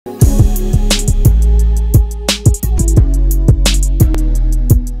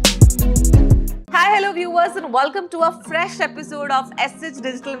and welcome to a fresh episode of 𝐃𝐢𝐠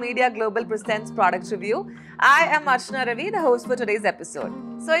Digital Media Global Presents Product Review. I am Archana Ravi, the host for today's episode.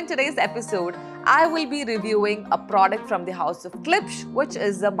 So in today's episode, I will be reviewing a product from the house of Klipsch, which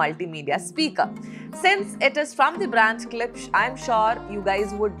is a multimedia speaker. Since it is from the brand Klipsch, I'm sure you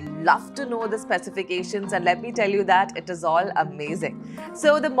guys would love to know the specifications, and let me tell you that it is all amazing.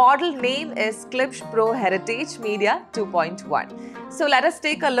 So the model name is Klipsch Pro Heritage Media 2.1. So let us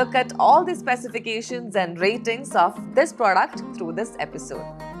take a look at all the specifications and ratings of this product through this episode.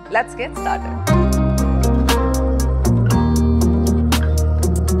 Let's get started.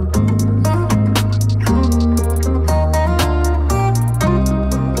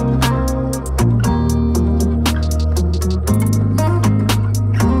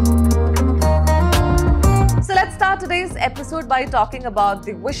 Today's episode by talking about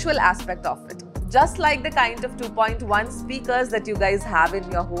the visual aspect of it. Just like the kind of 2.1 speakers that you guys have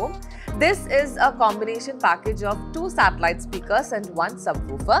in your home, this is a combination package of 2 satellite speakers and 1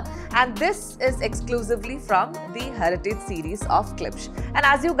 subwoofer, and this is exclusively from the Heritage series of Klipsch. And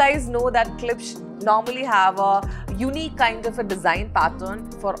as you guys know that Klipsch normally have a unique kind of a design pattern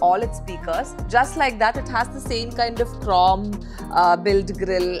for all its speakers. Just like that, it has the same kind of chrome build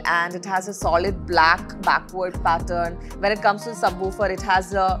grille, and it has a solid black backward pattern. When it comes to subwoofer, it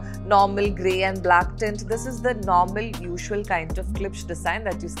has a normal grey and black tint. This is the normal usual kind of Klipsch design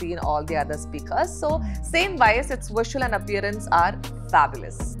that you see in all the other speakers. So same bias, its visual and appearance are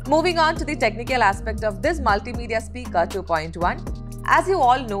fabulous. Moving on to the technical aspect of this multimedia speaker 2.1. As you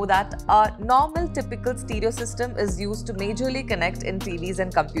all know that a normal typical stereo system is used to majorly connect in TVs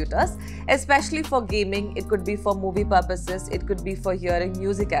and computers, especially for gaming. It could be for movie purposes, it could be for hearing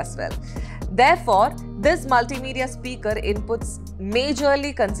music as well. Therefore, this multimedia speaker inputs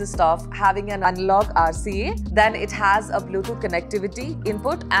majorly consist of having an analog RCA, then it has a Bluetooth connectivity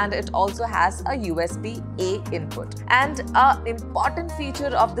input, and it also has a USB-A input. And an important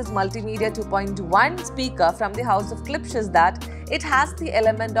feature of this multimedia 2.1 speaker from the house of Klipsch is that it has the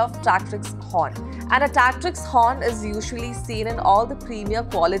element of Tractrix horn. And a Tractrix horn is usually seen in all the premier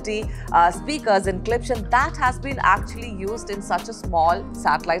quality speakers in Klipsch, and that has been actually used in such a small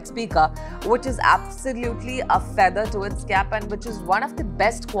satellite speaker, which is absolutely a feather to its cap and which is one of the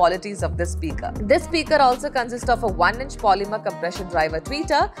best qualities of this speaker. This speaker also consists of a 1-inch polymer compression driver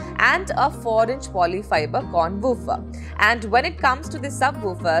tweeter and a 4-inch Polyfiber corn woofer. And when it comes to the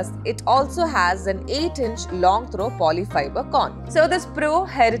subwoofers, it also has an 8-inch long throw Polyfiber corn. So this Pro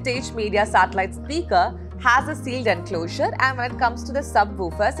Heritage Media satellite speaker has a sealed enclosure, and when it comes to the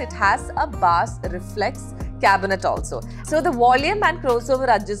subwoofers, it has a bass reflex cabinet also. So the volume and crossover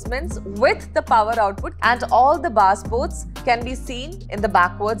adjustments with the power output and all the bass ports can be seen in the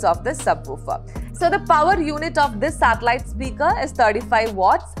backwards of the subwoofer. So the power unit of this satellite speaker is 35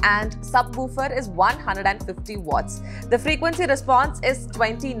 watts and subwoofer is 150 watts. The frequency response is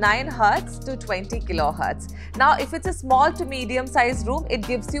 29 Hz to 20 kHz. Now if it's a small to medium sized room, it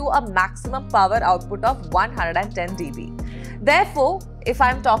gives you a maximum power output of 110 dB. Therefore, if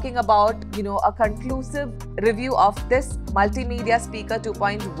I'm talking about, a conclusive review of this multimedia speaker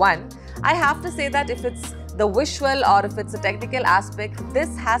 2.1, I have to say that if it's the visual or if it's a technical aspect,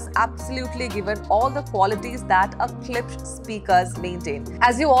 this has absolutely given all the qualities that a Klipsch speakers maintain.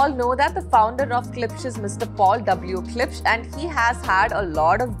 As you all know that the founder of Klipsch is Mr. Paul W. Klipsch, and he has had a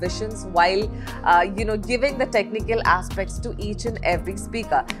lot of visions while, giving the technical aspects to each and every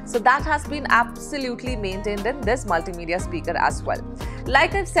speaker. So that has been absolutely maintained in this multimedia speaker as well.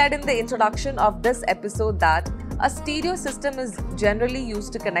 Like I've said in the introduction of this episode that a stereo system is generally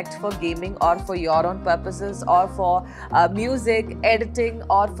used to connect for gaming or for your own purposes or for music, editing,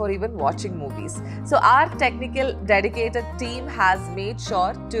 or for even watching movies. So our technical dedicated team has made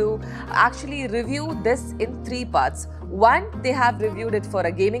sure to actually review this in 3 parts. 1, they have reviewed it for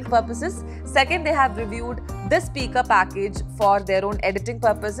a gaming purposes. 2nd, they have reviewed this speaker package for their own editing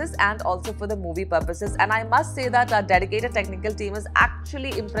purposes and also for the movie purposes. And I must say that our dedicated technical team is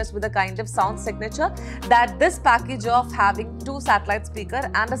actually impressed with the kind of sound signature that this package of having 2 satellite speaker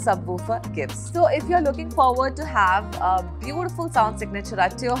and a subwoofer gives. So if you're looking forward to have a beautiful sound signature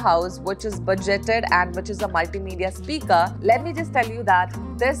at your house, which is budgeted and which is a multimedia speaker, let me just tell you that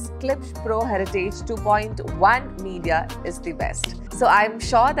this Klipsch Pro Heritage 2.1 media is the best. So I'm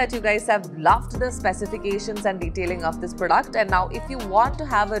sure that you guys have loved the specifications and detailing of this product, and now if you want to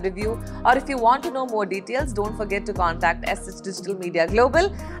have a review or if you want to know more details, don't forget to contact 𝐃𝐢𝐠 Digital Media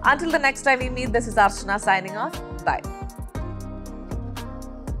Global. Until the next time we meet, this is Archana signing off. Bye.